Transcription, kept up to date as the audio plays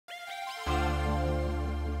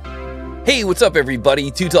Hey, what's up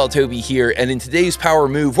everybody? Too Tall Toby here, and in today's power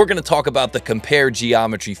move, we're going to talk about the compare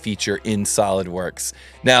geometry feature in SolidWorks.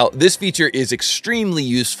 Now, this feature is extremely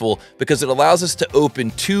useful because it allows us to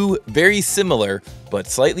open two very similar but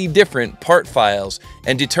slightly different part files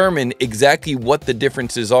and determine exactly what the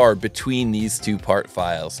differences are between these two part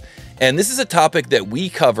files. And this is a topic that we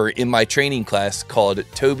cover in my training class called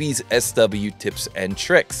Toby's SW Tips and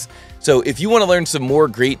Tricks. So if you want to learn some more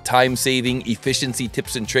great time-saving efficiency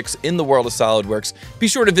tips and tricks in the world of SolidWorks, be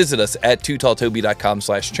sure to visit us at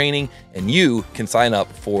tootalltoby.com/training, and you can sign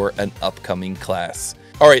up for an upcoming class.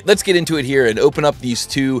 All right, let's get into it here and open up these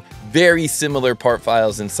two very similar part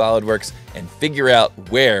files in SolidWorks and figure out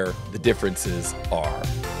where the differences are.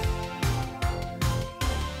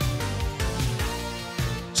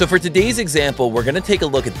 So for today's example, we're going to take a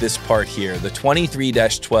look at this part here, the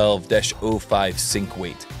 23-12-05 sink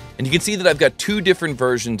weight. And you can see that I've got two different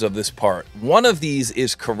versions of this part. One of these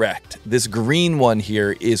is correct. This green one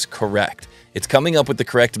here is correct. It's coming up with the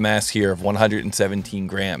correct mass here of 117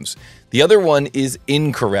 grams. The other one is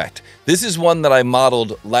incorrect. This is one that I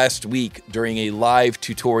modeled last week during a live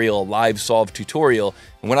tutorial, live solve tutorial.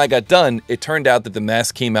 And when I got done, it turned out that the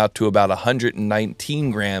mass came out to about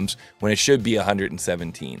 119 grams when it should be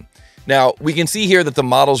 117. Now, we can see here that the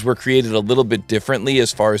models were created a little bit differently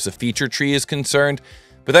as far as the feature tree is concerned.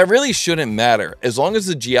 But that really shouldn't matter. As long as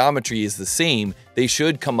the geometry is the same, they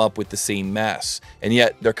should come up with the same mass. And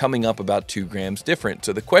yet they're coming up about 2 grams different.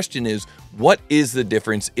 So the question is, what is the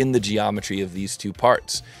difference in the geometry of these two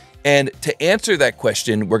parts? And to answer that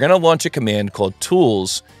question, we're going to launch a command called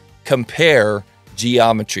tools compare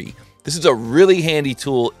geometry. This is a really handy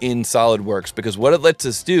tool in SolidWorks because what it lets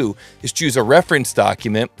us do is choose a reference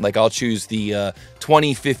document, like I'll choose the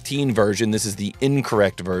 2015 version. This is the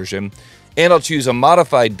incorrect version. And I'll choose a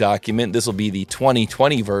modified document. This will be the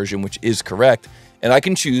 2020 version, which is correct. And I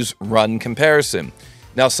can choose run comparison.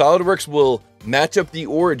 Now, SolidWorks will match up the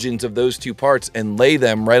origins of those two parts and lay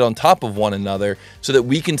them right on top of one another so that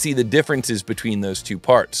we can see the differences between those two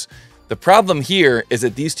parts. The problem here is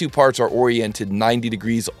that these two parts are oriented 90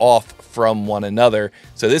 degrees off from one another.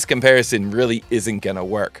 So this comparison really isn't going to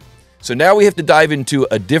work. So now we have to dive into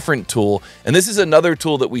a different tool, and this is another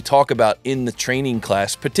tool that we talk about in the training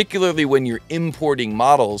class, particularly when you're importing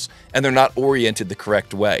models and they're not oriented the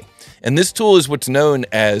correct way. And this tool is what's known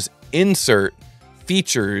as insert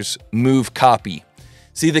features move copy.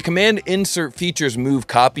 See, the command insert features move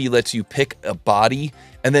copy lets you pick a body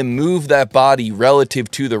and then move that body relative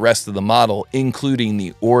to the rest of the model, including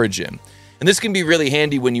the origin. And this can be really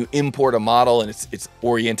handy when you import a model and it's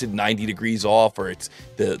oriented 90 degrees off, or it's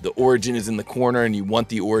the origin is in the corner and you want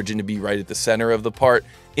the origin to be right at the center of the part.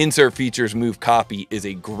 Insert features move copy is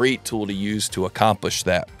a great tool to use to accomplish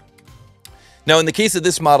that. Now, in the case of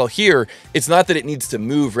this model here, it's not that it needs to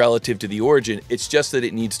move relative to the origin, it's just that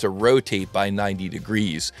it needs to rotate by 90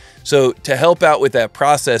 degrees. So to help out with that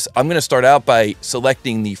process, I'm going to start out by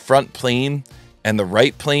selecting the front plane and the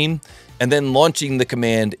right plane, and then launching the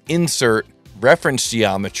command insert reference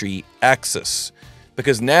geometry axis,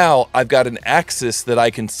 because now I've got an axis that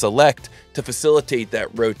I can select to facilitate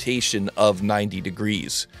that rotation of 90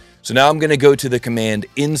 degrees. So now I'm going to go to the command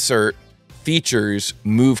insert features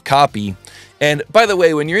move copy. And by the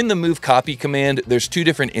way, when you're in the move copy command, there's two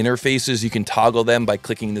different interfaces. You can toggle them by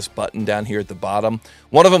clicking this button down here at the bottom.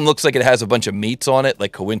 One of them looks like it has a bunch of mates on it,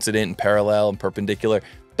 like coincident and parallel and perpendicular.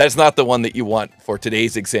 That's not the one that you want for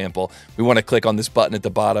today's example. We want to click on this button at the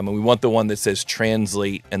bottom, and we want the one that says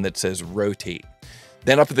translate and that says rotate.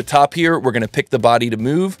 Then up at the top here, we're going to pick the body to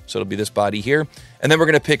move. So it'll be this body here. And then we're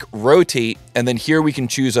going to pick rotate. And then here we can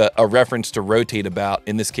choose a reference to rotate about.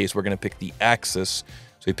 In this case, we're going to pick the axis.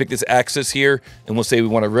 So we pick this axis here, and we'll say we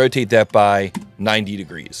want to rotate that by 90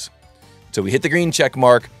 degrees. So we hit the green check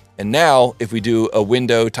mark. And now, if we do a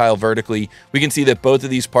window tile vertically, we can see that both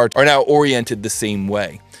of these parts are now oriented the same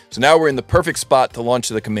way. So now we're in the perfect spot to launch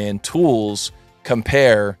the command tools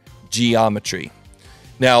compare geometry.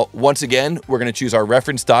 Now, once again, we're going to choose our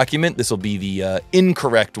reference document. This will be the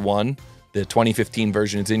incorrect one. The 2015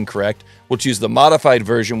 version is incorrect. We'll choose the modified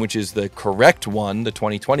version, which is the correct one, the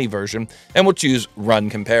 2020 version, and we'll choose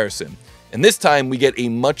run comparison. And this time we get a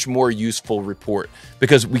much more useful report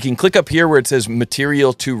because we can click up here where it says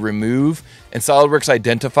material to remove, and SolidWorks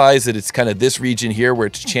identifies that it's kind of this region here where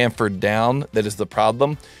it's chamfered down that is the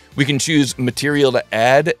problem. We can choose material to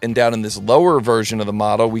add, and down in this lower version of the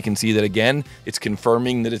model, we can see that again, it's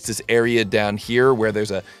confirming that it's this area down here where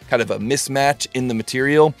there's a kind of a mismatch in the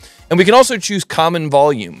material. And we can also choose common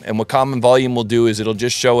volume. And what common volume will do is it'll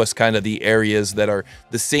just show us kind of the areas that are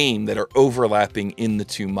the same, that are overlapping in the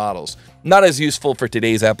two models. Not as useful for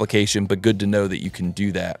today's application, but good to know that you can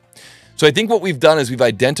do that. So I think what we've done is we've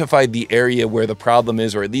identified the area where the problem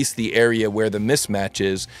is, or at least the area where the mismatch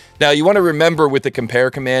is. Now you want to remember with the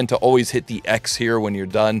compare command to always hit the X here when you're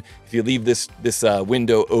done. If you leave this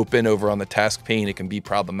window open over on the task pane, it can be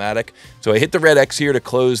problematic. So I hit the red X here to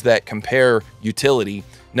close that compare utility.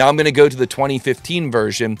 Now I'm going to go to the 2015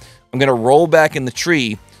 version. I'm going to roll back in the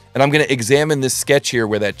tree, and I'm going to examine this sketch here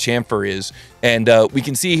where that chamfer is. And we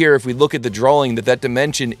can see here, if we look at the drawing, that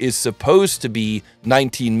dimension is supposed to be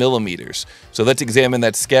 19 millimeters. So let's examine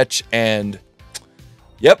that sketch, and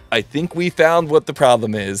yep, I think we found what the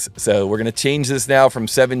problem is. So we're going to change this now from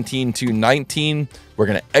 17 to 19. We're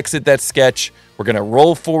going to exit that sketch. We're going to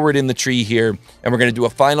roll forward in the tree here, and we're going to do a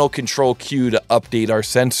final control Q to update our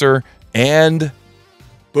sensor, and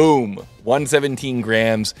boom, 117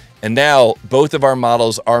 grams. And now both of our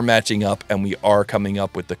models are matching up, and we are coming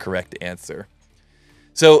up with the correct answer.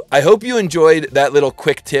 So I hope you enjoyed that little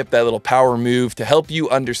quick tip, that little power move to help you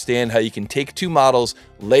understand how you can take two models,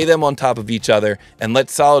 lay them on top of each other, and let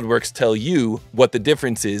SolidWorks tell you what the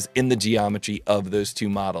difference is in the geometry of those two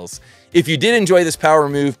models. If you did enjoy this power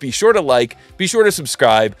move, be sure to like, be sure to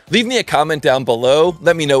subscribe, leave me a comment down below.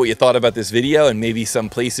 Let me know what you thought about this video and maybe some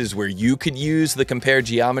places where you could use the compare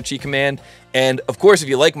geometry command. And of course, if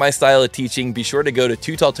you like my style of teaching, be sure to go to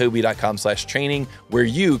tootalltoby.com/training, where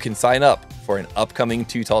you can sign up for an upcoming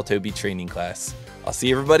Too Tall Toby training class. I'll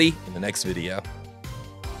see everybody in the next video.